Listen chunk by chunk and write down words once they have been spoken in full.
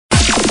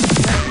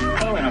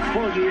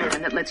full gear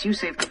and that lets you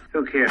save.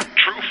 Who cares?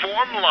 True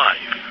Form Life.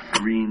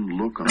 Green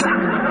lookum.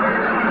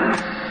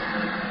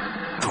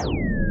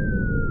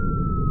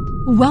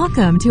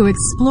 Welcome to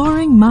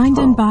Exploring Mind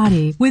and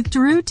Body with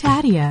Drew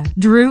Tadia.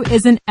 Drew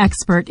is an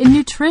expert in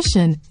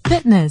nutrition,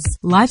 fitness,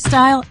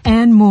 lifestyle,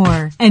 and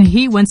more. And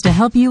he wants to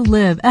help you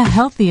live a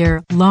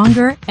healthier,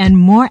 longer, and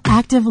more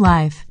active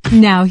life.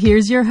 Now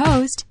here's your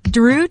host,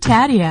 Drew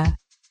Tadia.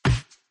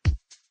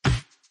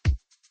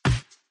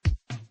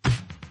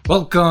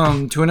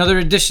 Welcome to another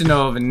edition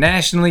of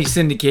nationally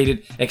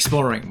syndicated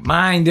Exploring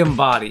Mind and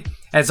Body.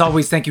 As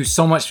always, thank you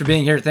so much for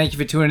being here. Thank you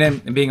for tuning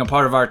in and being a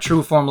part of our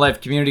True Form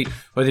Life community,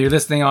 whether you're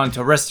listening on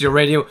terrestrial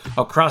radio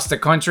across the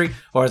country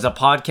or as a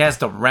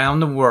podcast around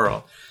the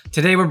world.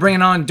 Today we're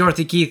bringing on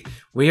Dorothy Keith.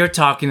 We are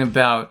talking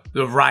about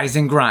the rise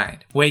and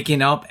grind,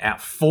 waking up at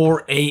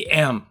 4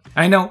 a.m.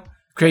 I know,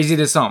 crazy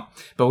to some,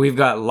 but we've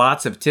got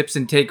lots of tips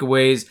and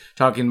takeaways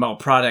talking about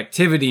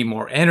productivity,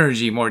 more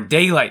energy, more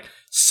daylight,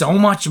 so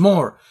much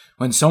more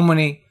when so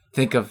many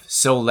think of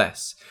so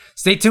less.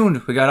 Stay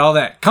tuned. We got all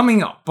that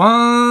coming up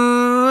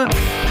on...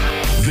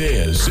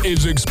 This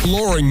is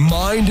Exploring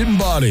Mind and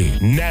Body.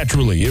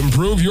 Naturally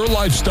improve your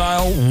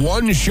lifestyle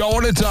one show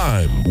at a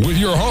time with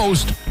your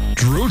host,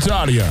 Drew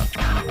Tadia.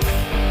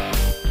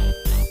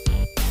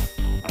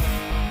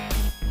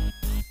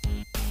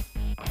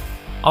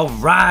 All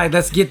right,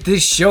 let's get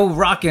this show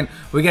rocking.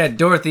 We got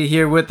Dorothy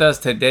here with us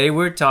today.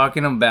 We're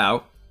talking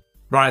about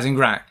rise and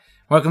grind.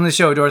 Welcome to the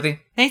show, Dorothy.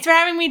 Thanks for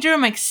having me, Drew.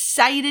 I'm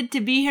excited to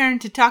be here and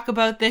to talk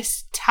about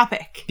this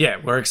topic. Yeah,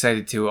 we're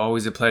excited too.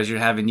 Always a pleasure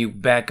having you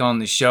back on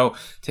the show.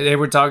 Today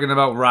we're talking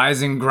about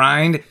rise and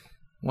grind.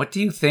 What do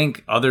you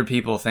think other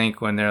people think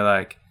when they're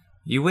like,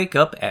 you wake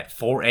up at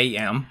 4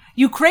 a.m.?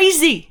 You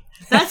crazy.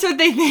 That's what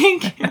they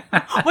think.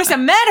 What's the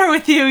matter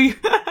with you, you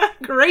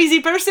crazy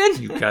person?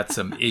 You got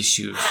some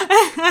issues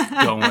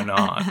going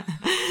on.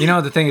 You know,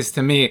 the thing is,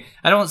 to me,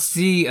 I don't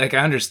see, I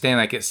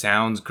understand, it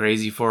sounds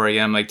crazy 4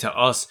 a.m. To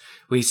us,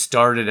 we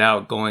started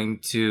out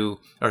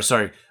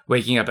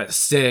waking up at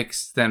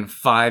 6, then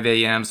 5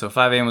 a.m. So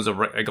 5 a.m. was a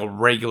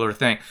regular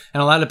thing.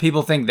 And a lot of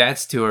people think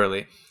that's too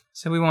early.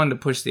 So we wanted to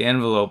push the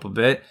envelope a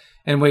bit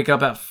and wake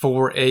up at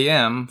 4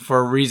 a.m.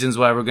 for reasons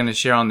why we're going to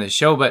share on this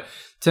show. But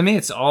to me,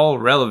 it's all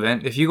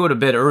relevant. If you go to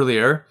bed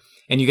earlier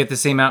and you get the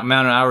same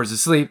amount of hours of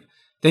sleep,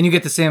 then you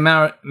get the same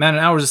amount of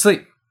hours of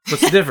sleep.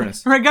 What's the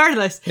difference?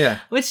 Regardless. Yeah.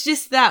 It's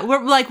just that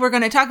we're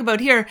going to talk about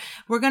here.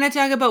 We're going to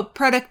talk about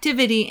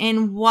productivity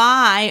and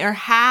why or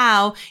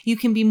how you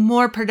can be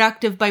more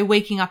productive by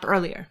waking up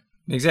earlier.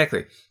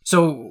 Exactly.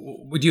 So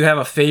would you have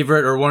a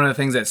favorite or one of the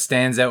things that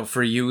stands out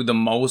for you the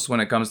most when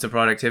it comes to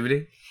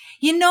productivity?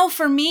 You know,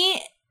 for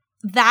me,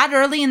 that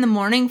early in the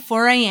morning,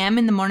 4 a.m.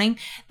 in the morning,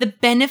 the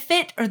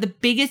benefit or the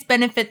biggest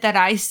benefit that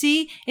I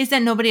see is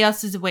that nobody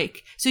else is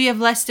awake. So you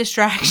have less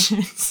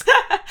distractions.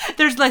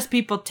 There's less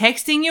people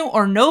texting you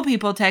or no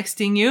people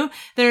texting you.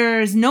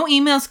 There's no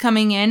emails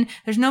coming in.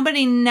 There's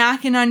nobody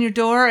knocking on your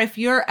door. If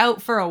you're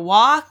out for a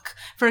walk,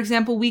 for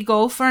example, we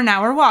go for an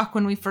hour walk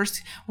when we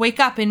first wake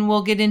up, and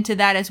we'll get into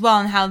that as well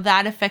and how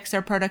that affects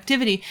our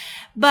productivity.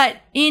 But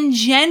in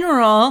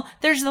general,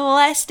 there's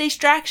less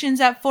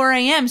distractions at 4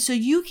 a.m. so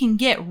you can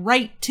get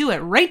right to it,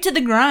 right to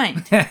the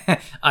grind.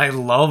 I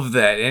love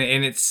that.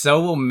 And it's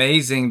so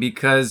amazing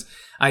because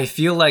I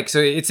feel like, so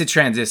it's a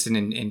transition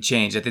and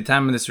change. At the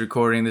time of this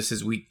recording, this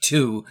is week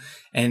 2,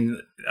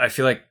 and I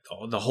feel like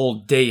the whole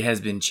day has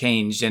been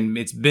changed and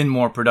it's been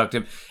more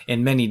productive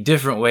in many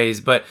different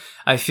ways. But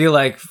I feel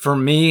like for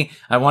me,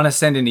 I want to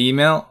send an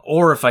email,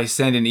 or if I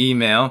send an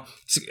email,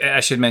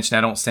 I should mention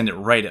I don't send it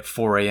right at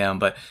 4 a.m.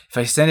 But if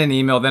I send an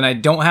email, then I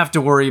don't have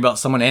to worry about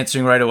someone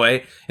answering right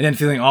away and then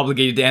feeling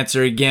obligated to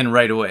answer again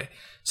right away.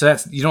 So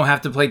you don't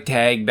have to play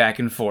tag back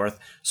and forth.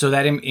 So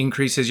that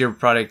increases your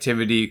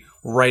productivity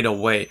right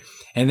away.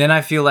 And then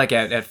I feel like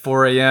at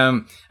 4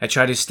 a.m., I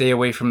try to stay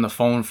away from the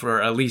phone for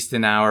at least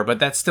an hour, but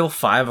that's still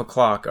 5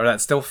 o'clock or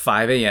that's still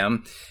 5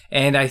 a.m.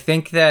 And I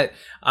think that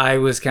I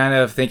was kind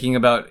of thinking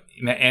about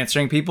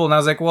answering people, and I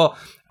was like, well,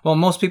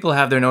 most people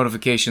have their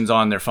notifications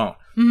on their phone.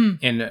 Mm-hmm.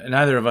 And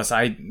neither of us,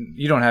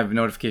 you don't have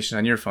notifications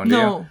on your phone, do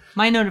you? No,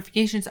 my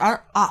notifications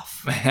are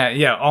off.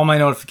 Yeah, all my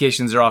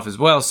notifications are off as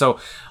well. So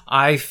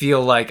I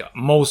feel like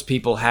most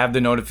people have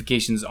the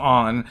notifications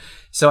on.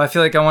 So I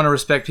feel like I want to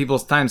respect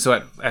people's time.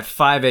 So at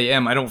 5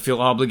 a.m., I don't feel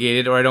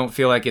obligated, or I don't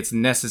feel like it's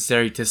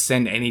necessary to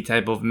send any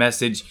type of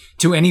message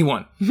to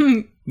anyone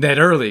that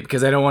early,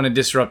 because I don't want to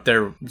disrupt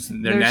their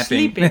napping.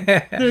 Sleeping.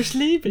 They're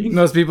sleeping.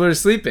 Most people are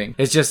sleeping.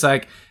 It's just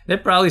like, they're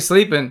probably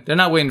sleeping. They're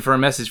not waiting for a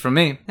message from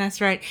me.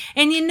 That's right.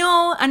 And you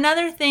know,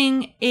 another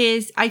thing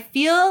is I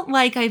feel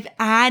like I've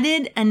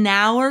added an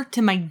hour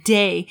to my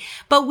day,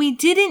 but we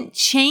didn't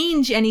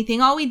change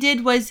anything. All we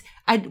did was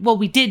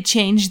we did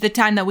change the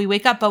time that we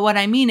wake up, but what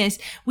I mean is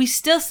we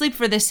still sleep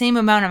for the same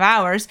amount of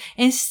hours.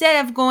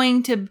 Instead of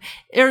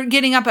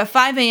getting up at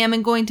 5 a.m.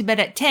 and going to bed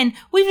at 10,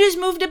 we've just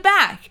moved it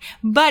back.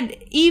 But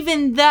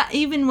even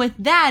with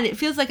that, it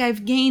feels like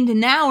I've gained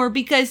an hour,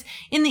 because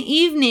in the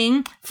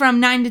evening from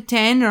 9 to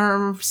 10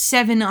 or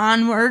 7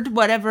 onward,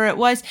 whatever it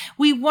was,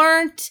 we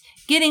weren't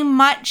getting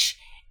much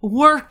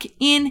work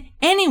in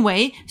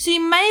anyway, so you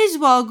might as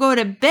well go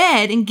to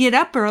bed and get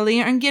up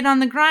earlier and get on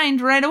the grind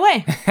right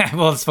away.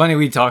 Well, it's funny,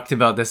 we talked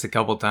about this a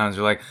couple times.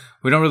 We're like,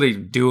 we don't really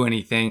do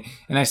anything,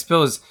 and I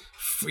suppose,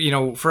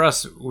 for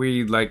us,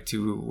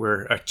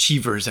 we're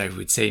achievers, I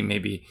would say.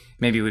 Maybe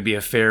would be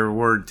a fair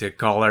word to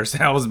call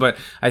ourselves, but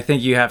I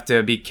think you have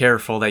to be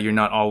careful that you're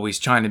not always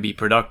trying to be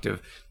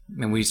productive.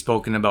 And we've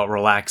spoken about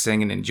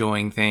relaxing and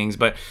enjoying things,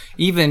 but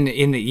even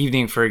in the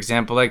evening, for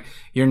example,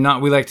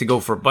 we like to go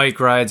for bike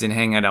rides and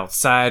hang out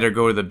outside or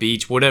go to the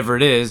beach, whatever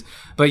it is,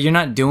 but you're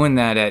not doing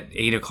that at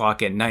 8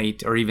 o'clock at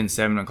night or even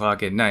 7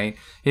 o'clock at night.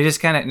 You're just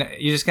kind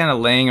of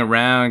laying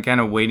around, kind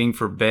of waiting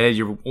for bed.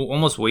 You're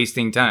almost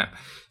wasting time.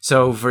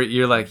 So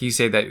you're like, you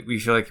say that we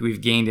feel like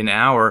we've gained an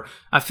hour.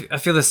 I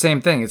feel the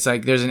same thing. It's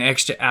like there's an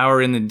extra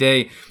hour in the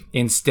day,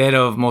 instead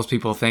of most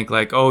people think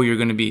like, oh, you're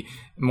going to be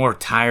more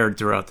tired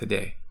throughout the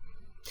day.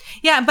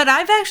 Yeah, but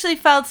I've actually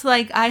felt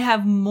like I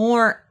have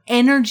more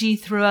energy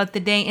throughout the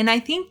day. And I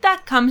think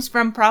that comes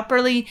from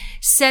properly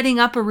setting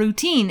up a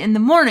routine in the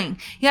morning.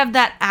 You have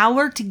that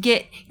hour to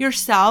get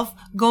yourself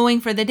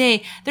going for the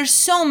day. There's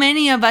so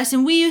many of us,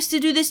 and we used to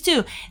do this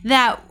too,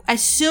 that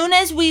as soon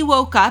as we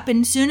woke up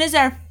and as soon as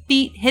our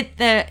feet hit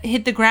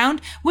the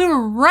ground, we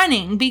were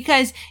running,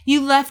 because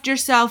you left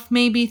yourself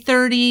maybe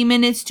 30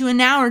 minutes to an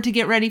hour to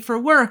get ready for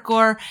work.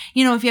 Or,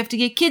 if you have to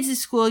get kids to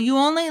school, you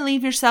only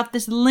leave yourself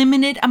this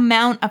limited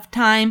amount of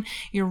time.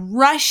 You're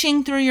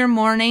rushing through your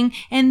morning,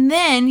 and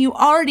then you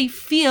already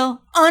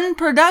feel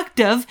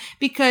unproductive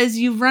because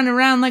you've run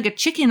around like a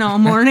chicken all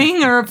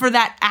morning or for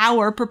that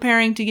hour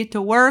preparing to get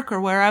to work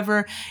or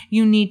wherever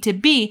you need to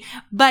be.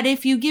 But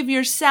if you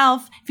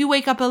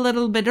wake up a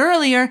little bit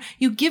earlier,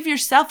 you give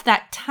yourself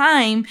that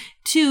time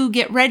to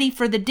get ready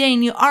for the day,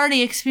 and you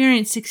already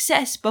experience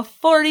success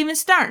before it even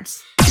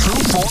starts. True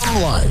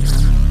Form Life.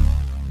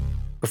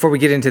 Before we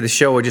get into the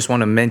show, I just want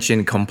to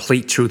mention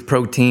Complete Truth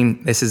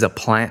Protein. This is a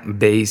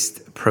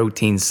plant-based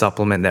protein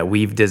supplement that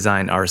we've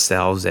designed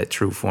ourselves at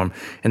True Form.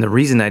 And the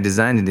reason I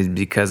designed it is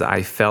because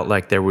I felt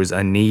like there was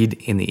a need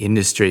in the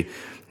industry.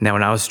 Now,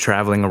 when I was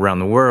traveling around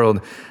the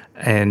world,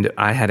 and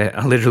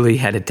I literally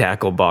had a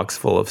tackle box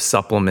full of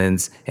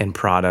supplements and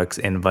products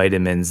and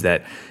vitamins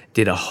that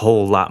did a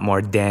whole lot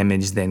more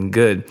damage than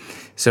good.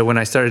 So when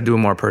I started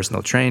doing more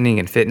personal training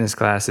and fitness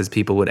classes,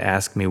 people would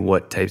ask me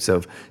what types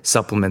of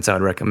supplements I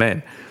would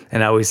recommend.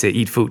 And I always say,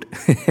 eat food.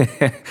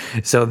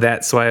 So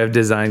that's why I've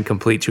designed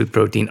Complete Truth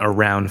Protein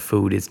around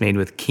food. It's made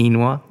with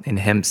quinoa and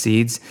hemp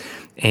seeds.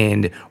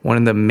 And one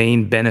of the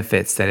main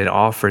benefits that it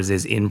offers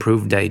is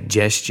improved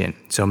digestion.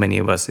 So many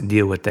of us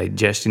deal with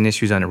digestion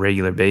issues on a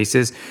regular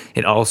basis.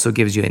 It also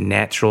gives you a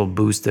natural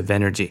boost of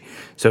energy.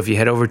 So if you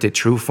head over to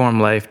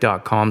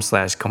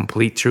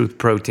trueformlife.com/complete truth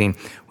protein,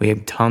 we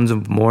have tons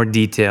of more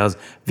details,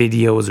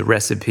 videos,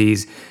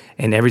 recipes,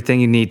 and everything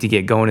you need to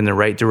get going in the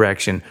right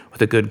direction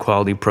with a good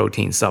quality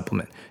protein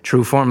supplement.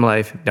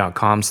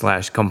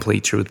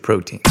 trueformlife.com/complete truth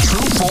protein.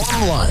 True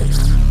Form Life.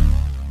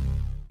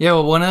 Yeah,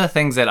 well, one of the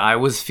things that I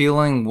was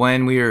feeling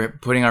when we were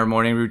putting our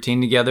morning routine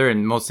together,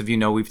 and most of you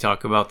know we've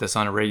talked about this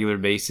on a regular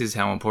basis,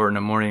 how important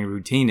a morning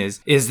routine is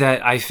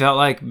that I felt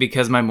like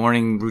because my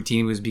morning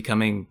routine was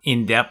becoming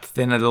in-depth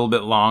and a little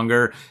bit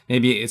longer,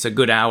 maybe it's a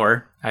good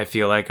hour, I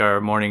feel like our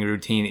morning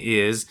routine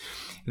is,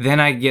 then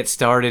I get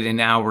started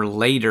an hour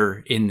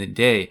later in the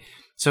day.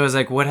 So I was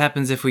like, what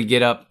happens if we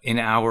get up an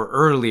hour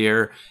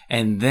earlier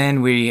and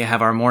then we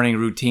have our morning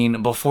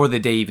routine before the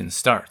day even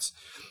starts?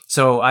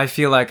 So I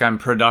feel like I'm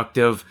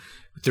productive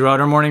throughout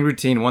our morning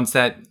routine. Once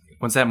that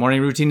morning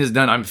routine is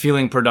done, I'm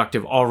feeling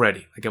productive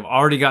already. Like I've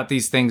already got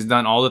these things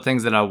done, all the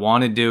things that I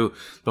want to do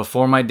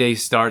before my day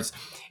starts.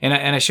 And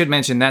I should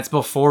mention, that's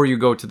before you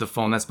go to the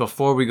phone. That's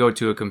before we go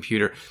to a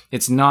computer.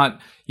 It's not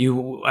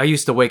I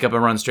used to wake up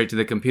and run straight to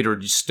the computer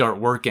and just start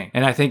working.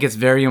 And I think it's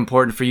very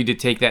important for you to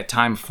take that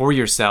time for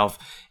yourself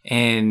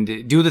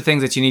and do the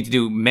things that you need to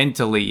do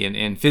mentally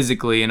and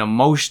physically and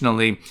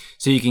emotionally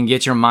so you can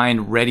get your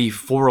mind ready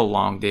for a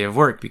long day of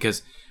work,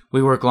 because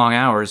we work long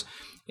hours.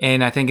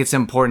 And I think it's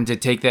important to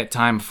take that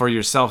time for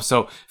yourself.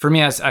 So for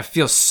me, I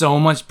feel so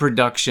much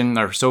production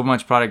or so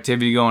much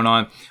productivity going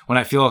on when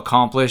I feel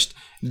accomplished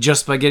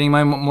just by getting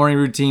my morning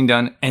routine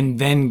done and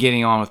then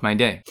getting on with my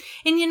day.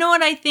 And you know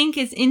what I think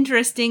is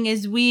interesting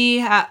is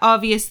we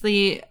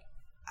obviously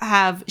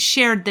have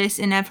shared this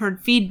and have heard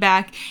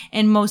feedback,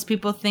 and most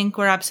people think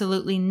we're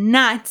absolutely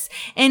nuts.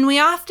 And we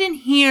often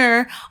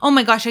hear, oh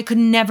my gosh, I could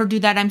never do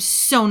that. I'm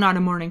so not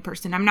a morning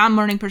person. I'm not a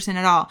morning person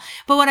at all.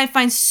 But what I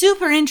find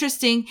super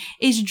interesting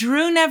is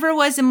Drew never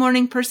was a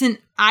morning person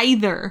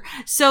either.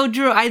 So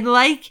Drew, I'd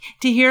like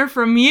to hear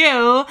from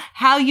you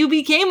how you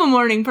became a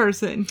morning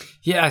person.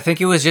 Yeah, I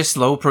think it was just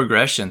slow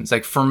progressions.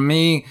 Like for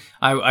me,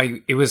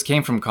 it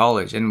came from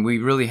college, and we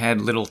really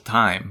had little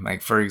time.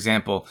 Like for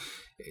example,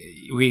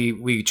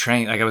 we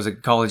trained, like I was a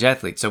college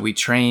athlete, so we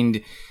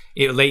trained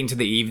it late into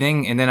the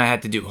evening, and then I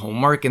had to do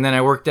homework, and then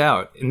I worked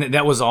out, and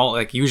that was all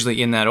like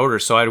usually in that order.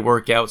 So I'd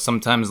work out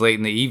sometimes late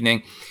in the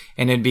evening,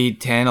 and it'd be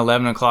 10,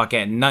 11 o'clock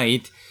at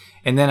night,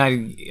 and then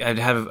I'd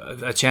have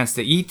a chance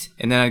to eat,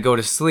 and then I'd go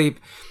to sleep,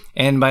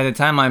 and by the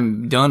time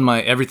I'm done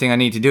everything I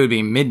need to do, it'd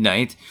be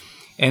midnight.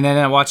 And then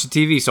I watch the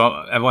TV. So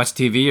I watch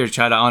TV or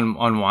try to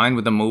unwind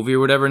with a movie or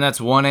whatever, and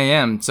that's 1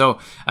 a.m. So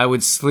I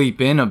would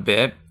sleep in a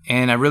bit,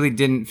 and I really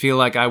didn't feel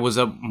like I was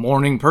a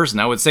morning person.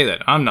 I would say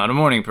that. I'm not a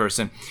morning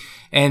person.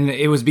 And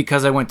it was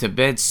because I went to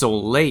bed so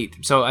late.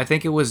 So I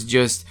think it was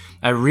just,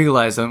 I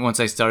realized that once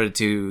I started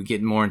to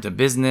get more into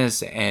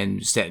business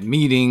and set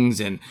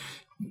meetings and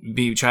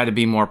try to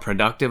be more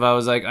productive, I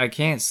was like, I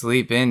can't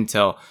sleep in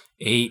till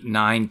 8,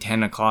 9,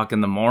 10 o'clock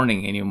in the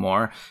morning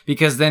anymore,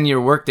 because then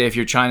your workday, if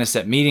you're trying to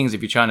set meetings,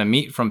 if you're trying to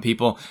meet from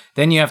people,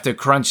 then you have to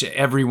crunch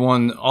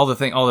everyone, all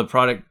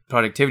the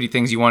productivity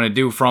things you want to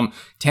do from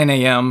 10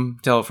 a.m.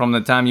 till from the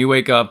time you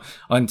wake up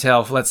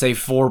until, let's say,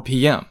 4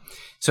 p.m.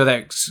 So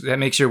that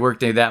makes your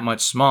workday that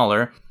much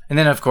smaller. And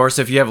then, of course,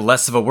 if you have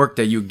less of a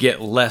workday, you get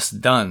less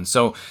done.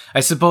 So I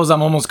suppose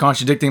I'm almost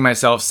contradicting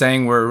myself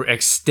saying we're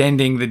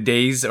extending the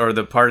days or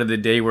the part of the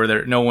day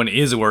where no one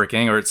is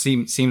working, or it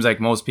seems like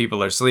most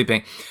people are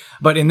sleeping.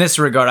 But in this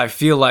regard, I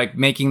feel like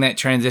making that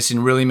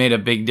transition really made a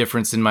big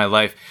difference in my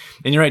life.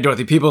 And you're right,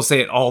 Dorothy, people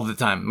say it all the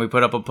time. We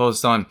put up a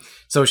post on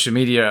social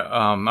media.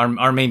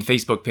 Our main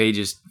Facebook page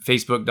is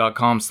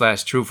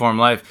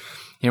facebook.com/trueformlife.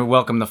 You're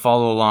welcome to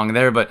follow along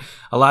there. But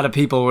a lot of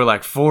people were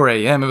like, 4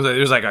 a.m. It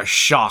was like a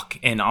shock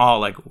and awe.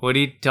 Like, what are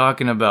you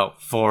talking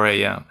about, 4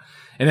 a.m.?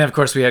 And then, of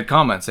course, we had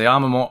comments say,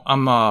 I'm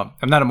not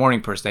a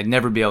morning person. I'd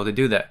never be able to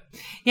do that.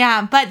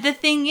 Yeah, but the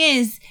thing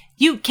is,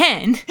 you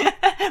can.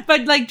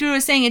 But like Drew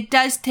was saying, it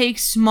does take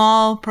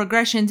small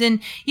progressions, and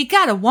you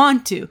gotta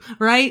want to,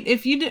 right?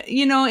 If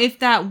if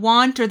that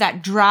want or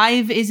that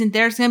drive isn't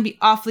there, it's gonna be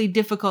awfully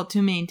difficult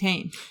to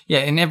maintain. Yeah,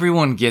 and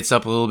everyone gets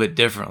up a little bit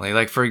differently.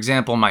 Like, for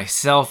example,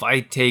 myself,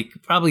 I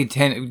take probably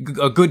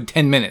a good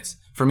 10 minutes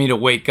for me to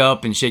wake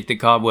up and shake the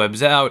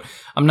cobwebs out.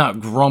 I'm not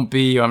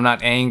grumpy or I'm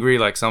not angry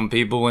like some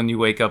people when you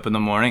wake up in the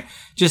morning.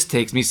 Just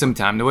takes me some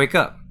time to wake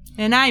up.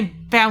 And I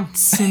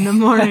bounce in the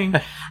morning.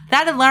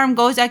 That alarm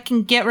goes, I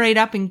can get right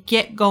up and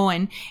get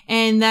going.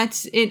 And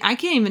that's it. I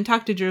can't even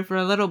talk to Drew for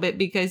a little bit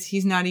because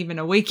he's not even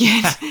awake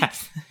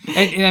yet.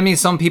 and I mean,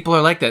 some people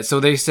are like that. So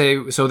they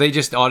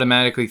just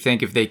automatically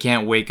think if they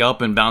can't wake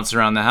up and bounce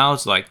around the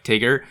house like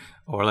Tigger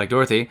or like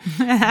Dorothy,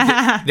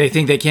 they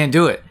think they can't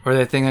do it, or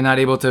they think they're not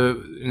able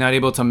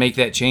to make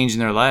that change in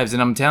their lives.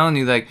 And I'm telling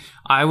you, like,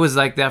 I was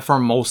like that for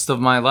most of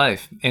my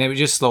life, and it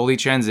just slowly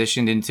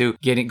transitioned into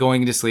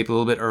going to sleep a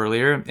little bit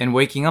earlier and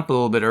waking up a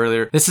little bit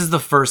earlier. This is the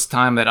first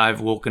time that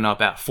I've woken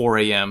up at 4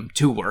 a.m.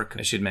 to work,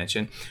 I should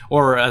mention,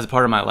 or as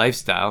part of my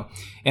lifestyle.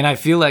 And I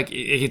feel like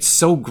it's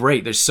so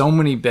great. There's so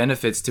many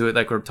benefits to it,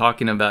 like we're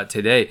talking about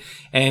today,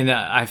 and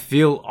I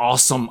feel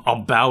awesome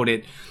about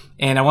it.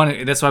 And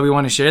that's why we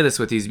want to share this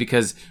with you,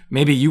 because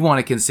maybe you want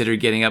to consider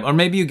getting up, or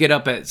maybe you get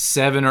up at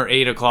 7 or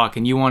 8 o'clock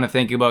and you want to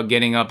think about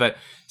getting up at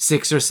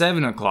 6 or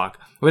 7 o'clock.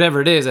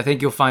 Whatever it is, I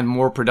think you'll find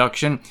more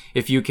production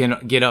if you can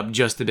get up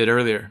just a bit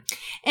earlier.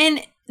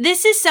 And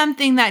this is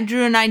something that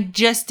Drew and I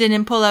just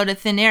didn't pull out of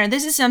thin air.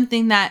 This is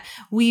something that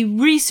we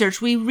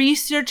research. We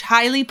research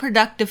highly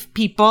productive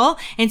people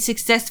and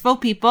successful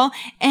people.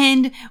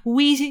 And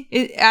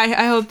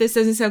I hope this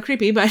doesn't sound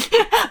creepy, but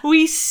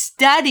we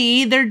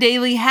study their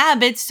daily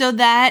habits so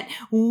that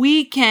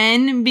we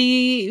can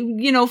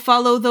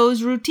follow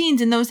those routines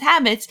and those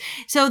habits.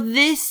 So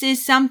this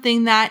is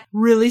something that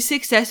really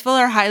successful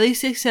or highly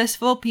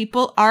successful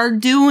people are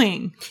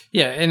doing.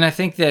 Yeah, and I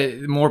think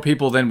that more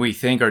people than we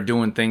think are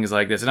doing things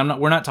like this.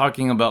 And we're not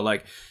talking about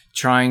like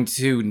trying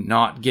to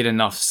not get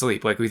enough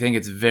sleep. Like, we think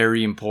it's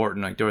very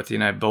important. Like Dorothy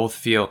and I both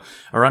feel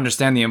or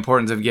understand the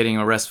importance of getting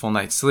a restful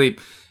night's sleep.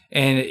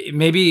 And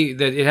maybe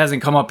that it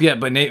hasn't come up yet,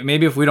 but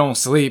maybe if we don't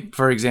sleep,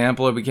 for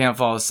example, or we can't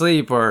fall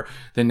asleep, or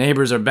the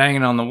neighbors are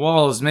banging on the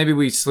walls, maybe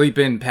we sleep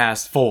in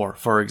past 4,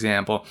 for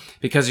example,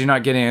 because you're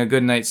not getting a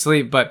good night's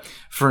sleep. But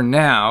for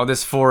now,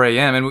 this 4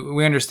 a.m., and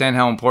we understand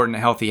how important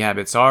healthy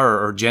habits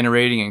are, or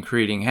generating and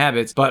creating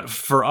habits. But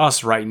for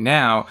us right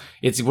now,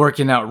 it's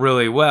working out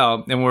really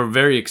well, and we're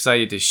very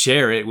excited to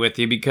share it with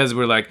you, because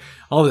we're like,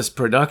 all this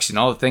production,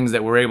 all the things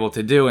that we're able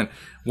to do, and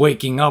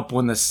waking up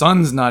when the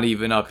sun's not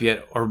even up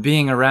yet, or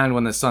being around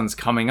when the sun's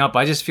coming up.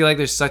 I just feel like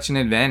there's such an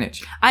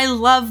advantage. I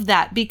love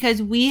that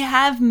because we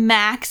have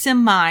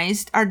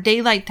maximized our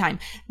daylight time.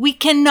 We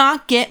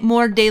cannot get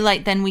more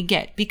daylight than we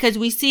get because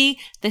we see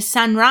the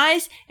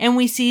sunrise and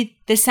we see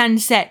the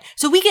sunset.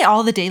 So we get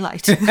all the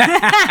daylight.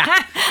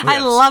 I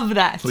love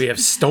that. We have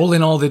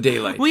stolen all the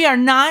daylight. We are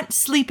not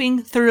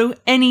sleeping through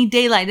any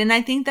daylight. And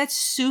I think that's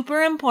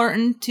super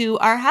important to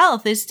our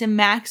health, is to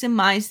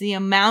maximize the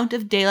amount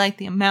of daylight,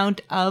 the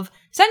amount of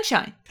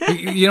sunshine.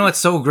 You know, it's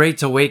so great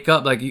to wake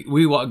up. Like,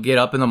 we get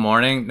up in the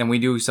morning and we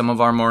do some of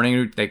our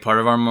morning, like part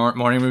of our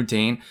morning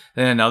routine.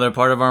 Then another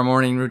part of our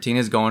morning routine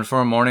is going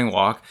for a morning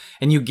walk.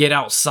 And you get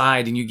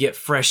outside and you get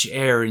fresh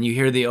air and you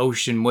hear the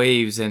ocean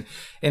waves. And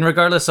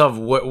regardless of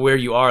where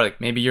you are,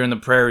 like maybe you're in the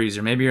prairies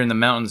or maybe you're in the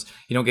mountains,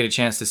 you don't get a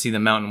chance to see the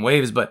mountain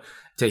waves, but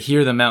to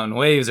hear the mountain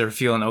waves or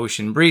feel an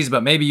ocean breeze.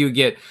 But maybe you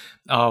get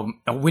a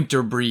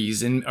winter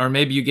breeze, or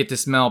maybe you get to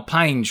smell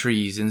pine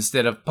trees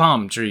instead of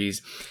palm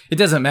trees. It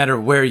doesn't matter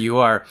where you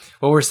are.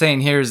 What we're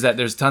saying here is that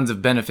there's tons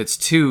of benefits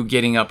to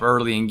getting up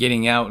early and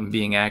getting out and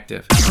being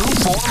active. True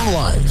Form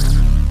Life.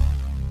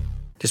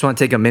 Just want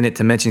to take a minute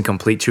to mention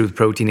Complete Truth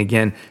Protein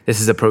again. This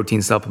is a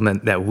protein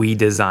supplement that we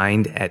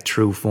designed at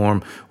True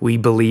Form. We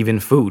believe in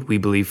food. We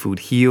believe food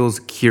heals,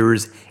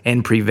 cures,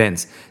 and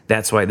prevents.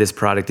 That's why this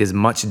product is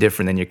much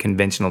different than your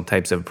conventional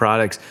types of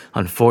products.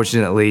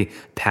 Unfortunately,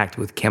 packed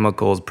with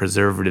chemicals,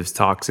 preservatives,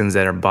 toxins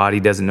that our body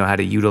doesn't know how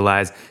to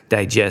utilize,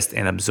 digest,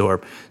 and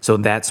absorb. So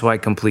that's why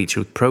Complete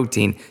Truth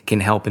Protein can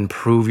help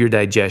improve your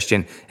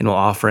digestion and will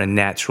offer a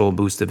natural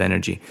boost of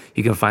energy.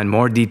 You can find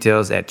more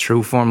details at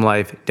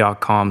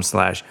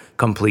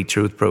trueformlife.com/Complete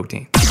Truth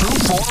Protein. True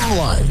Form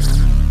Life.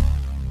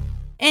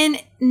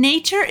 And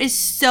nature is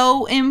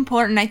so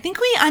important. I think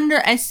we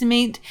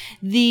underestimate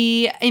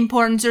the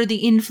importance or the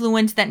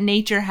influence that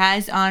nature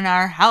has on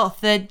our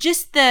health.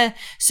 Just the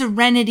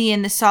serenity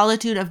and the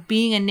solitude of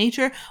being in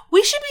nature.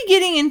 We should be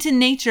getting into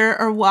nature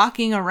or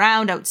walking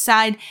around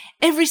outside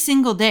every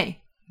single day.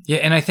 Yeah,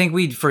 and I think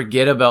we'd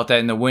forget about that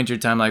in the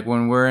wintertime. Like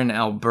when we're in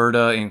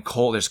Alberta and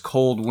there's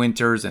cold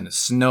winters and it's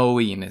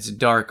snowy and it's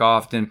dark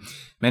often.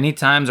 Many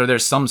times, or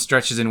there's some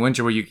stretches in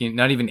winter where you're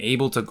not even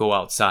able to go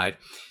outside.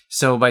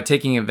 So by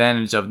taking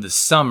advantage of the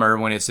summer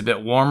when it's a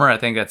bit warmer, I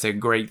think that's a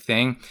great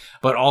thing.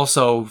 But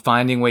also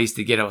finding ways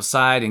to get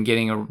outside and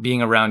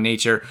being around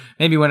nature,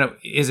 maybe when it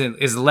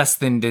is less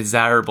than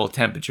desirable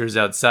temperatures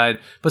outside,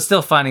 but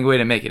still finding a way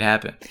to make it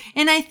happen.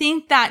 And I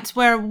think that's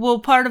where,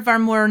 part of our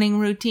morning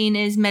routine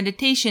is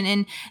meditation.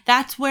 And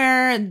that's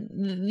where,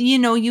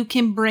 you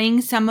can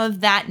bring some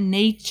of that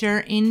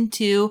nature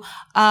into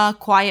a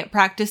quiet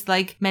practice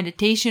like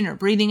meditation or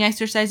breathing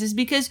exercises,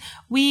 because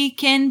we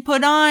can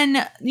put on,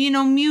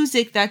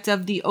 music that's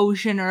of the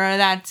ocean or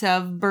that's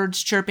of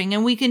birds chirping,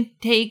 and we can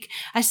take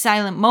a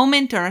silent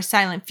moment or a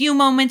silent few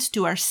moments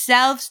to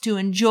ourselves to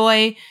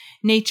enjoy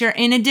nature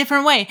in a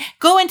different way.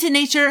 Go into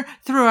nature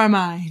through our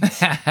minds.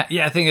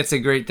 Yeah, I think it's a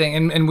great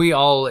thing. And we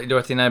all,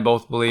 Dorothy and I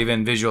both believe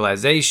in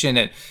visualization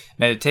and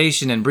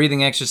meditation and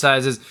breathing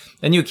exercises.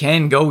 And you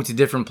can go to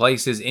different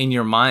places in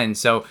your mind.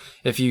 So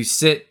if you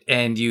sit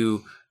and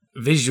you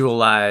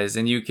visualize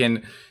and you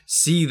can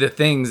see the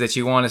things that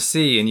you want to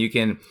see and you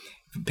can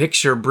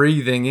picture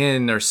breathing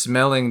in or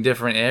smelling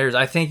different airs,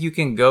 I think you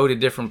can go to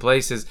different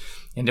places.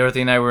 And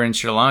Dorothy and I were in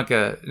Sri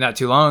Lanka not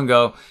too long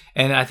ago,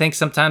 and I think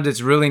sometimes it's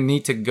really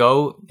neat to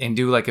go and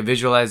do like a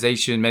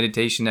visualization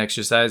meditation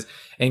exercise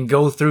and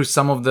go through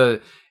some of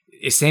the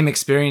same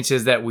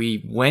experiences that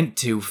we went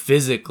to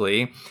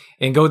physically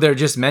and go there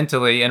just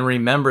mentally and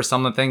remember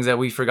some of the things that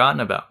we've forgotten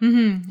about.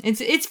 Mm-hmm.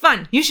 It's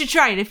fun. You should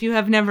try it if you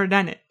have never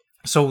done it.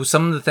 So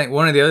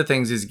one of the other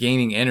things is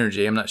gaining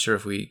energy. I'm not sure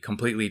if we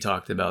completely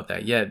talked about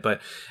that yet, but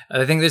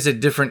I think there's a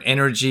different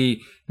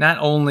energy, not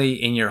only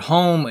in your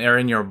home or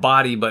in your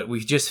body, but we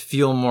just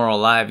feel more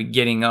alive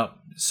getting up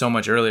so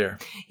much earlier.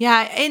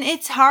 Yeah, and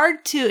it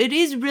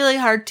is really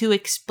hard to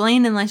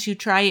explain unless you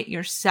try it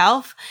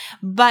yourself,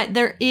 but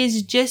there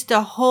is just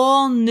a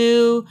whole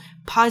new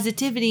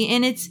positivity,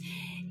 and it's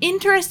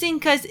interesting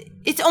because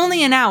it's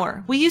only an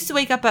hour. We used to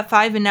wake up at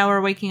 5 and now we're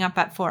waking up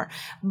at 4.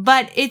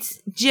 But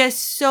it's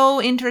just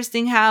so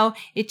interesting how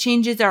it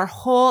changes our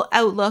whole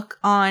outlook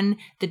on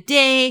the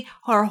day,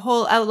 our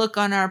whole outlook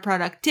on our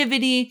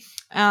productivity,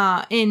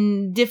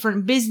 in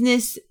different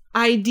business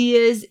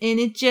ideas,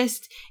 and it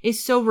just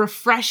is so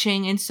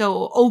refreshing and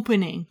so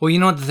opening. Well, you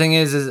know what the thing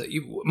is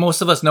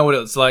most of us know what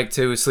it's like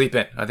to sleep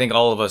in. I think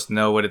all of us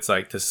know what it's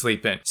like to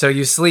sleep in. So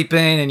you sleep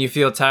in and you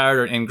feel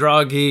tired and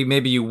groggy.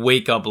 Maybe you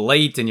wake up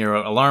late and your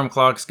alarm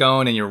clock's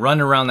going and you're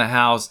running around the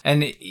house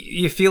and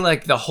you feel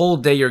like the whole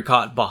day you're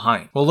caught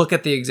behind. Well, look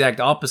at the exact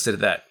opposite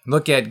of that.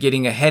 Look at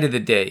getting ahead of the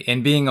day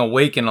and being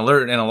awake and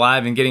alert and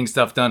alive and getting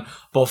stuff done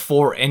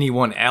before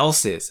anyone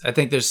else is. I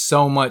think there's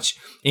so much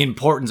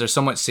importance, there's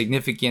so much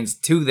significance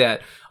to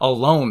that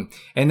alone.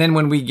 And then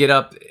when we get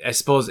up, I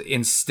suppose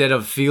instead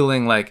of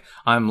feeling like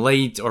I'm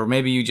late, or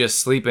maybe you just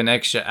sleep an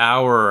extra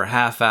hour or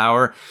half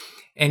hour,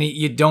 and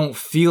you don't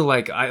feel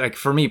like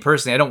for me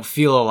personally, I don't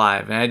feel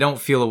alive and I don't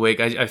feel awake.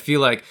 I feel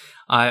like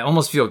I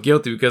almost feel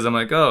guilty because I'm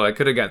like, oh, I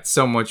could have got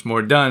so much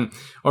more done,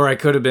 or I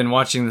could have been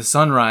watching the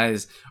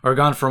sunrise or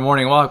gone for a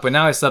morning walk, but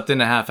now I slept in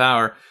a half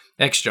hour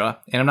extra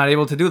and I'm not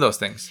able to do those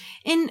things.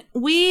 And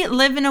we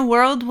live in a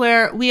world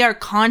where we are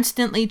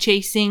constantly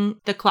chasing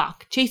the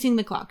clock.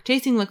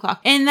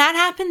 And that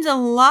happens a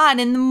lot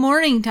in the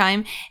morning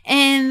time.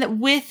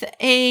 And with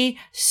a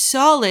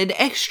solid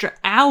extra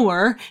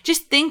hour,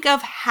 just think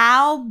of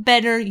how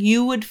better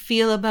you would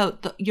feel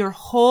about your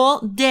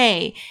whole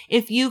day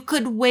if you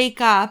could wake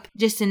up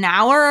just an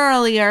hour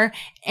earlier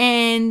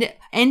and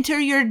enter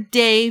your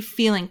day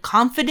feeling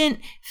confident,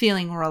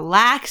 feeling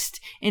relaxed,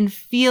 and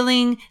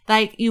feeling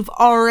like you've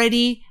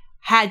already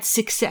had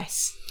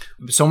success.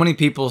 So many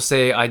people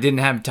say, I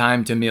didn't have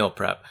time to meal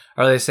prep,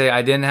 or they say,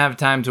 I didn't have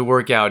time to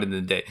work out in the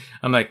day.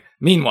 I'm like,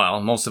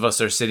 meanwhile, most of us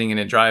are sitting in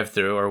a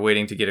drive-thru or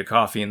waiting to get a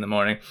coffee in the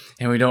morning,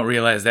 and we don't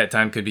realize that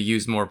time could be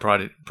used more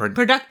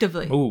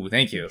productively. Ooh,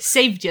 thank you.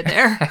 Saved you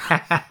there.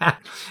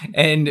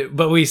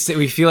 But we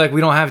feel like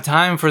we don't have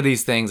time for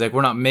these things. Like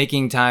we're not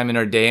making time in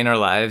our day and our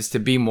lives to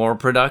be more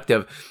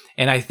productive.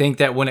 And I think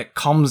that when it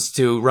comes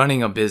to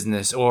running a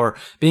business or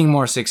being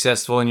more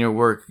successful in your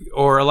work,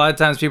 or a lot of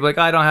times people are like,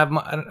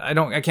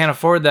 I can't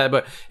afford that.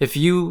 But if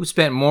you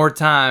spent more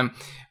time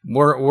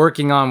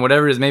working on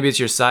whatever it is, maybe it's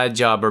your side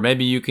job, or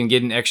maybe you can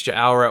get an extra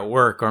hour at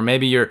work, or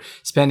maybe you're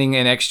spending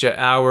an extra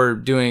hour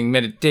doing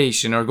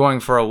meditation or going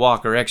for a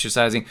walk or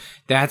exercising,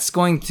 that's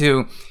going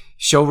to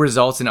show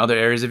results in other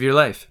areas of your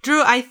life.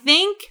 Drew, I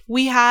think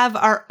we have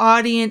our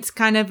audience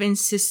kind of in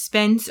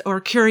suspense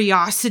or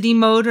curiosity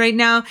mode right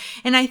now.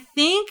 And I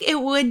think it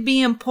would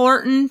be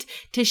important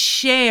to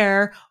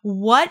share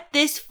what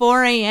this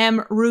 4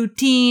 a.m.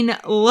 routine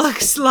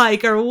looks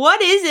like, or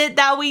what is it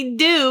that we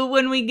do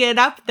when we get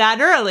up that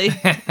early?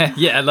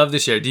 Yeah, I'd love to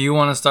share. Do you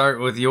want to start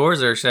with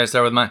yours, or should I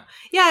start with mine?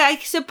 Yeah, I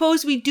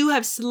suppose we do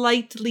have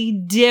slightly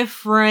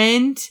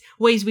different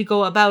ways we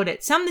go about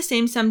it. Some the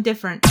same, some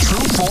different.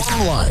 True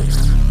Form Life.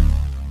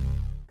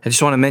 I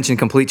just want to mention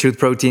Complete Truth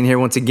Protein here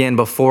once again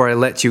before I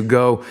let you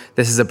go.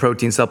 This is a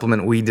protein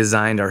supplement we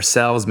designed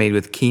ourselves, made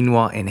with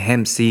quinoa and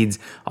hemp seeds,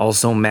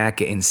 also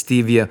maca and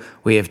stevia.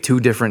 We have 2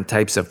 different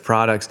types of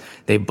products.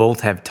 They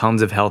both have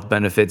tons of health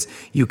benefits.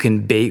 You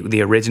can bake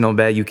the original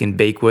bag, you can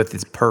bake with.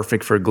 It's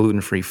perfect for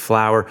gluten-free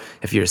flour.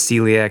 If you're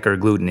celiac or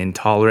gluten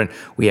intolerant,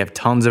 we have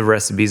tons of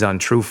recipes on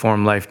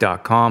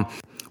trueformlife.com,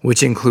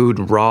 which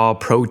include raw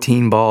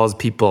protein balls.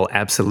 People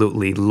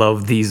absolutely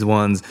love these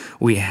ones.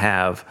 We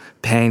have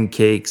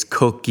pancakes,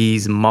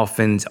 cookies,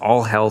 muffins,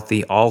 all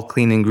healthy, all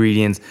clean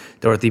ingredients.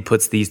 Dorothy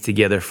puts these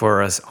together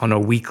for us on a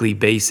weekly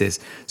basis.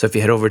 So if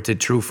you head over to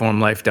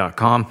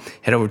trueformlife.com,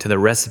 head over to the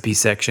recipe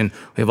section.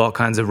 We have all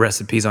kinds of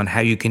recipes on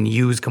how you can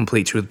use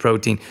Complete Truth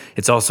Protein.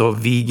 It's also a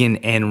vegan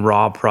and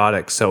raw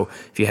product. So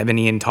if you have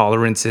any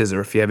intolerances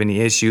or if you have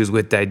any issues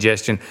with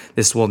digestion,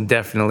 this will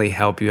definitely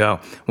help you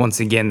out. Once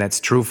again,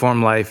 that's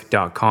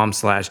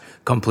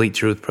trueformlife.com/Complete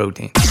Truth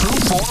Protein. True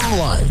Form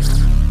Life.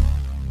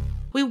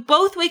 We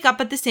both wake up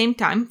at the same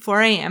time,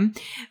 4 a.m.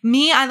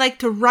 Me, I like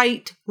to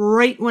write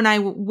right when I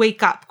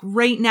wake up.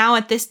 Right now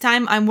at this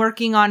time, I'm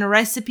working on a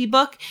recipe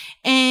book,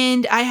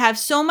 and I have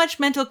so much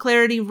mental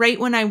clarity right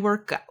when I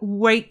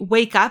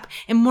wake up,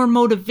 and more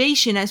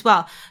motivation as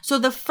well. So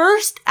the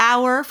first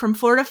hour from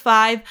 4 to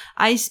 5,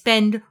 I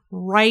spend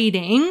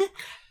writing.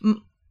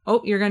 Oh,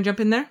 you're going to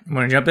jump in there? I'm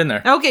going to jump in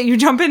there. Okay, you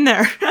jump in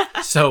there.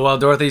 So while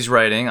Dorothy's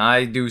writing,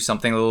 I do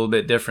something a little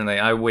bit differently.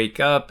 I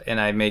wake up and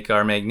I make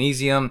our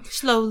magnesium.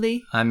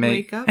 Slowly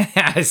wake up.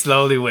 I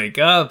slowly wake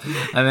up.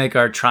 I make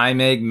our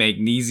TriMag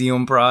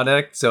magnesium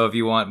product. So if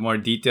you want more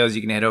details,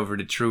 you can head over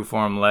to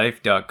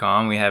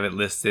trueformlife.com. We have it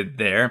listed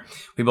there.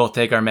 We both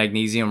take our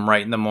magnesium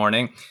right in the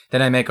morning.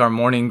 Then I make our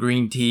morning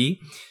green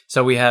tea.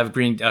 So we have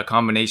a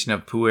combination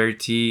of pu'er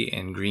tea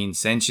and green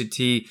sencha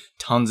tea,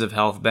 tons of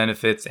health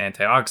benefits,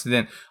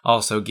 antioxidant,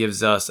 also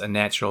gives us a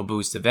natural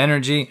boost of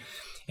energy.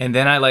 And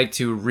then I like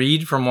to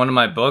read from one of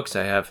my books.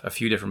 I have a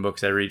few different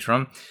books I read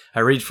from. I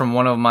read from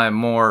one of my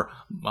more,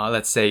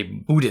 let's say,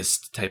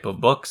 Buddhist type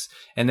of books.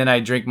 And then I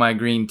drink my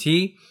green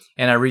tea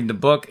and I read the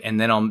book, and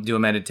then I'll do a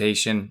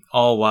meditation,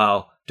 all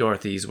while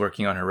Dorothy's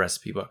working on her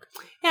recipe book.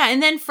 Yeah,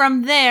 and then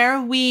from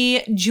there,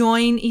 we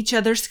join each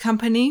other's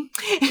company.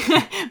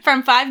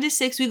 From 5 to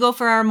 6, we go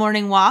for our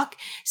morning walk.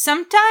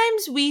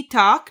 Sometimes we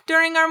talk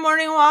during our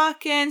morning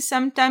walk, and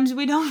sometimes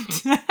we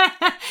don't.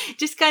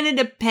 Just kind of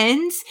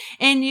depends.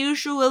 And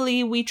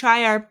usually we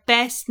try our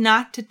best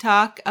not to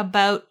talk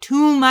about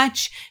too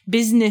much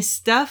business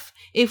stuff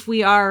if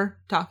we are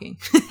talking.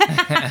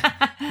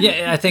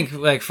 Yeah, I think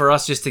like for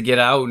us just to get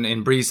out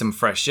and breathe some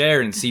fresh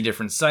air and see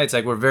different sights,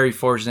 like we're very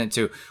fortunate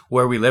to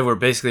where we live. We're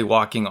basically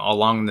walking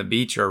along the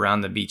beach or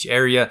around the beach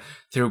area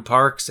through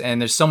parks, and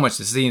there's so much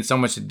to see and so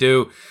much to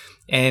do.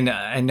 And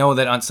I know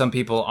that some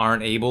people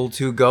aren't able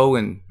to go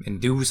and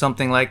do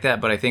something like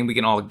that, but I think we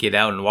can all get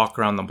out and walk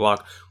around the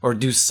block or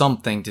do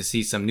something to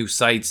see some new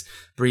sights,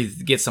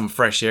 breathe, get some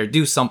fresh air,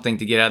 do something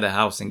to get out of the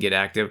house and get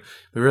active.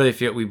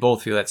 We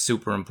both feel that's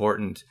super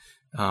important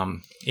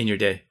in your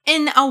day.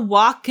 And a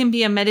walk can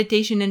be a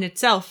meditation in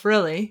itself,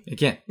 really. It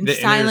can. In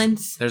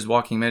silence. There's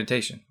walking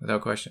meditation,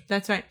 without question.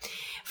 That's right.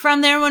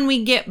 From there, when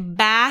we get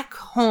back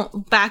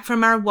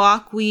from our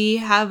walk, we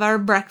have our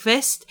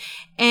breakfast.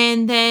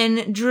 And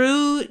then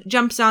Drew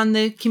jumps on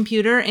the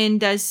computer and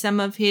does some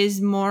of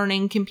his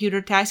morning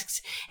computer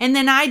tasks. And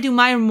then I do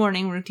my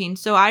morning routine.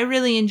 So I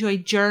really enjoy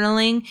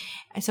journaling.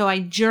 So I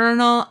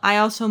journal. I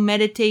also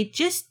meditate,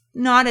 just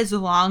not as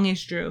long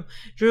as Drew.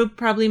 Drew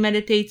probably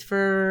meditates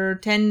for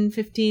 10,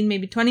 15,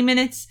 maybe 20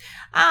 minutes.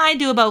 I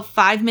do about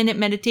 5-minute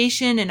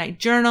meditation, and I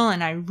journal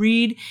and I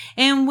read.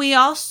 And we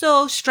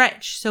also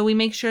stretch. So we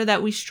make sure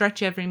that we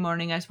stretch every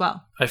morning as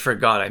well. I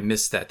forgot. I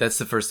missed that. That's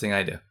the first thing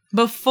I do.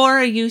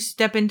 Before you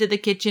step into the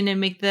kitchen and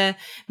make the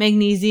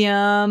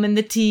magnesium and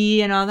the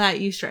tea and all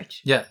that, you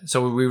stretch. Yeah.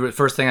 So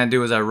first thing I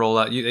do is I roll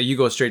out. You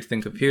go straight to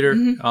the computer.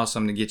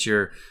 Awesome to get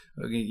your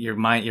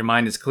mind. Your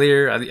mind is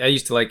clear. I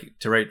used to like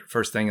to write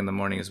first thing in the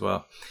morning as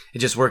well. It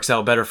just works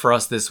out better for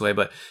us this way.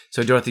 But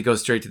so Dorothy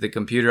goes straight to the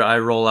computer. I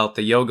roll out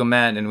the yoga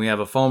mat, and we have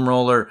a foam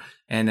roller,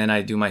 and then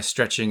I do my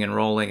stretching and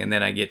rolling, and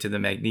then I get to the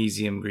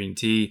magnesium green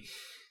tea.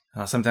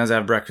 Sometimes I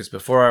have breakfast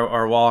before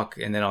our walk,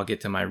 and then I'll get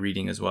to my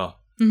reading as well.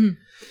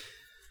 Mm-hmm.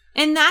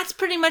 And that's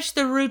pretty much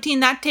the routine.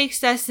 That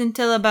takes us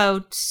until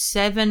about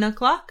 7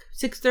 o'clock,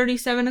 6:30,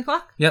 7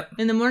 o'clock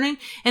in the morning.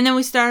 And then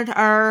we start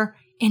our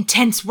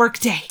intense work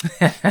day.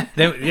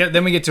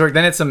 then we get to work.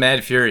 Then it's a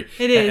mad fury.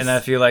 It is. And I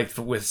feel like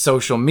with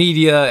social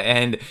media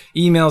and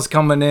emails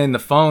coming in, the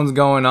phone's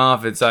going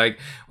off, it's like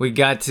we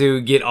got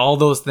to get all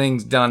those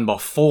things done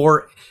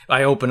before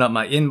I open up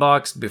my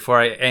inbox, before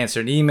I answer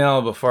an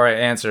email, before I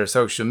answer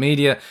social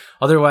media.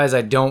 Otherwise,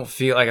 I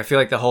feel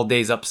like the whole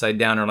day's upside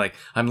down, or like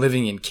I'm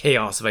living in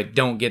chaos if I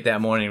don't get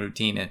that morning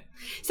routine in.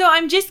 So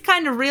I'm just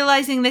kind of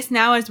realizing this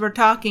now as we're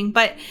talking,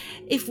 but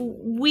if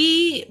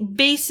we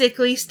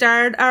basically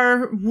start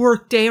our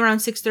work day around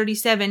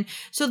 6:37,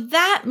 so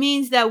that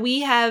means that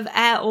we have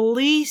at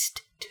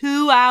least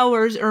 2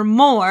 hours or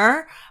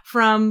more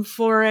from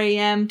 4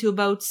 a.m. to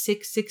about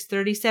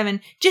 6:37,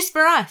 just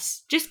for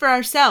us, just for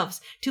ourselves,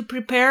 to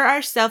prepare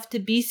ourselves to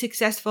be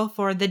successful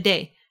for the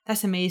day.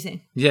 That's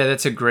amazing. Yeah,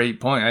 that's a great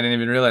point. I didn't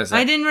even realize that.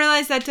 I didn't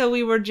realize that till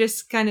we were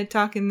just kind of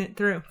talking it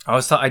through.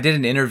 I did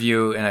an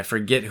interview, and I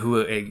forget who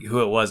it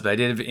was, but I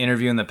did an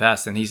interview in the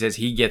past, and he says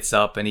he gets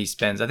up and he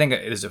spends, I think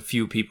there's a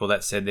few people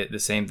that said the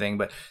same thing,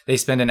 but they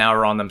spend an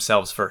hour on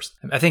themselves first.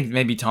 I think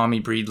maybe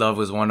Tommy Breedlove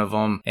was one of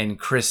them, and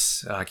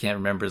Chris, I can't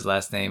remember his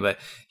last name, but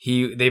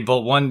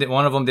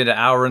one of them did an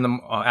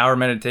hour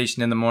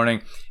meditation in the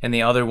morning, and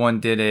the other one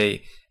did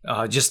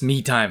just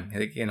me time,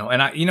 and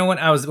when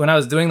I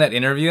was doing that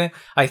interview,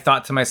 I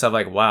thought to myself,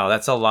 like, wow,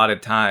 that's a lot of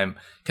time,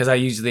 because I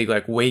usually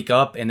like wake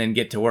up and then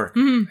get to work.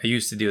 I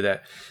used to do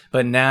that,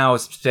 but now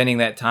spending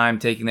that time,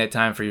 taking that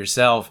time for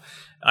yourself,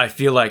 I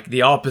feel like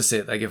the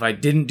opposite. Like if I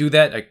didn't do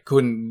that, I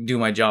couldn't do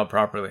my job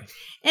properly.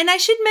 And I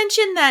should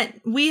mention that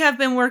we have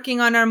been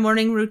working on our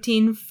morning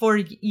routine for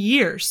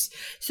years.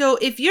 So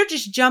if you're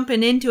just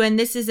jumping into it and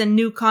this is a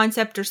new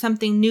concept or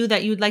something new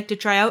that you'd like to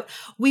try out,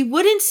 we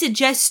wouldn't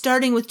suggest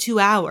starting with 2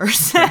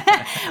 hours.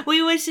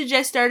 We would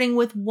suggest starting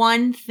with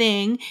one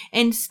thing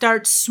and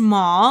start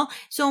small.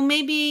 So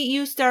maybe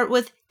you start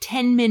with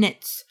 10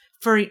 minutes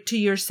to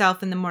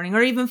yourself in the morning,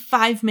 or even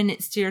 5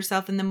 minutes to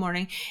yourself in the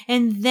morning.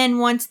 And then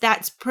once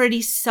that's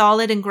pretty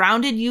solid and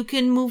grounded, you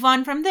can move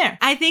on from there.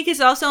 I think it's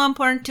also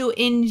important to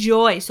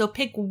enjoy. So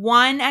pick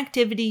one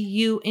activity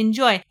you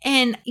enjoy.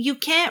 And you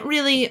can't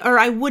really, or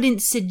I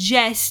wouldn't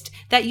suggest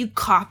that you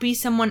copy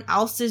someone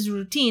else's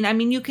routine. I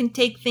mean, you can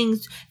take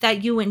things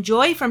that you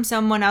enjoy from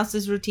someone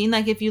else's routine.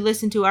 Like if you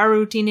listen to our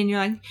routine and you're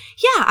like,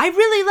 yeah, I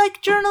really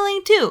like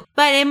journaling too.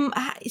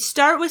 But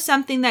start with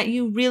something that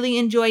you really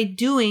enjoy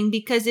doing,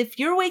 because if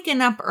you're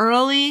waking up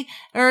earlier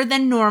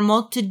than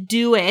normal to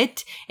do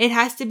it, it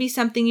has to be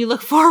something you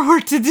look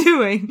forward to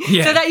doing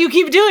so that you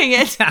keep doing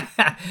it.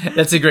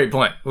 That's a great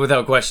point.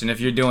 Without question, if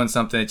you're doing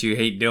something that you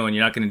hate doing,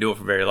 you're not going to do it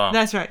for very long.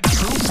 That's right.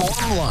 True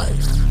Form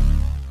Life.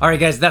 All right,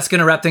 guys, that's going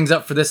to wrap things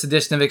up for this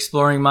edition of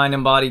Exploring Mind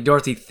and Body.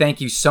 Dorothy, thank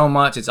you so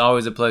much. It's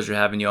always a pleasure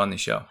having you on the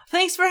show.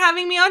 Thanks for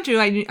having me on, Drew.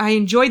 I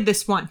enjoyed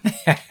this one.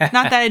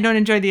 Not that I don't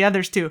enjoy the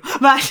others too,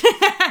 but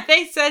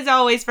thanks as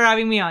always for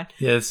having me on.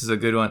 Yeah, this is a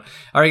good one.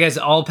 All right, guys,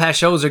 all past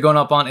shows are going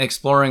up on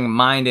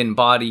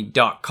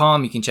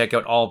exploringmindandbody.com. You can check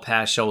out all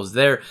past shows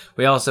there.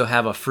 We also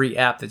have a free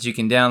app that you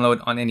can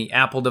download on any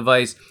Apple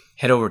device.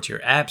 Head over to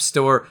your app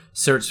store,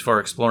 search for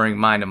Exploring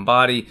Mind and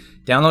Body,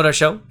 download our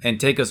show, and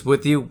take us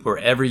with you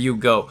wherever you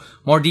go.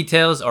 More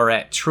details are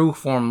at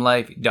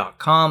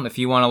trueformlife.com. If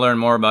you want to learn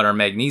more about our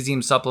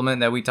magnesium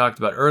supplement that we talked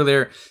about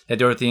earlier, that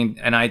Dorothy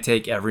and I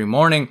take every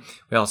morning.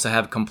 We also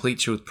have Complete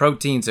Truth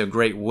Proteins, a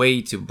great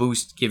way to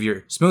give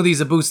your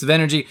smoothies a boost of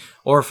energy,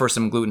 or for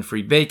some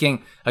gluten-free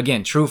baking.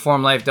 Again,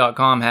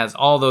 trueformlife.com has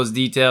all those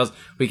details.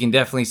 We can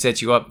definitely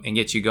set you up and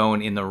get you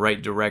going in the right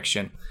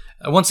direction.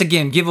 Once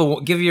again,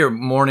 give your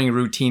morning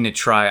routine a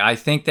try. I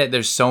think that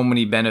there's so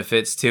many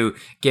benefits to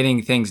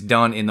getting things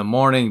done in the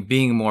morning,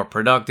 being more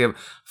productive,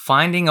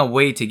 finding a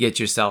way to get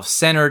yourself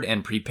centered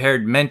and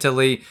prepared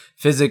mentally,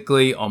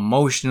 physically,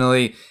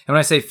 emotionally. And when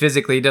I say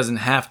physically, it doesn't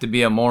have to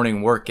be a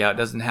morning workout. It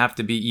doesn't have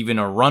to be even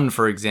a run,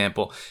 for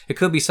example. It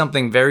could be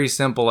something very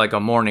simple like a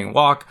morning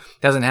walk.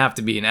 It doesn't have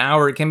to be an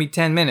hour. It can be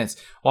 10 minutes.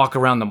 Walk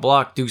around the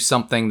block, do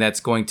something that's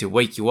going to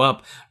wake you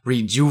up,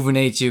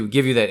 rejuvenate you,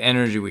 give you that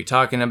energy we're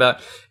talking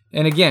about.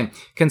 And again,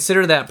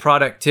 consider that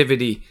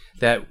productivity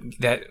that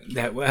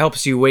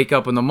helps you wake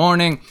up in the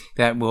morning,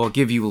 that will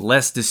give you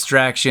less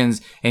distractions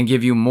and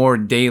give you more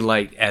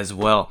daylight as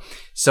well.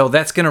 So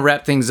that's going to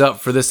wrap things up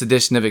for this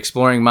edition of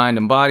Exploring Mind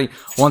and Body.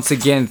 Once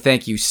again,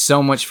 thank you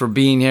so much for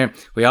being here.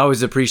 We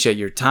always appreciate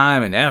your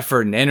time and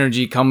effort and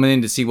energy coming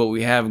in to see what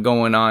we have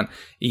going on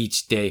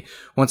each day.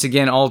 Once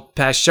again, all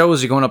past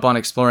shows are going up on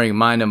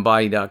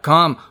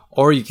exploringmindandbody.com,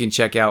 or you can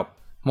check out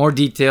more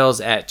details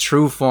at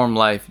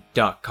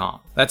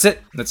trueformlife.com. That's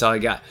it. That's all I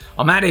got.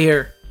 I'm out of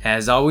here.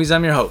 As always,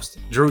 I'm your host,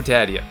 Drew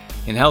Tadia,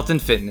 in health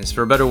and fitness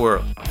for a better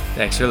world.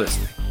 Thanks for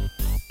listening.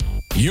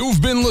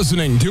 You've been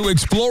listening to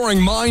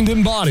Exploring Mind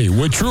and Body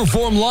with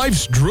Trueform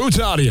Life's Drew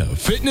Tadia,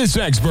 fitness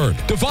expert.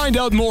 To find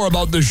out more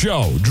about the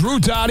show, Drew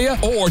Tadia,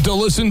 or to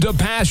listen to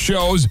past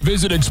shows,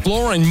 visit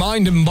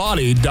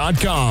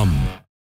exploringmindandbody.com.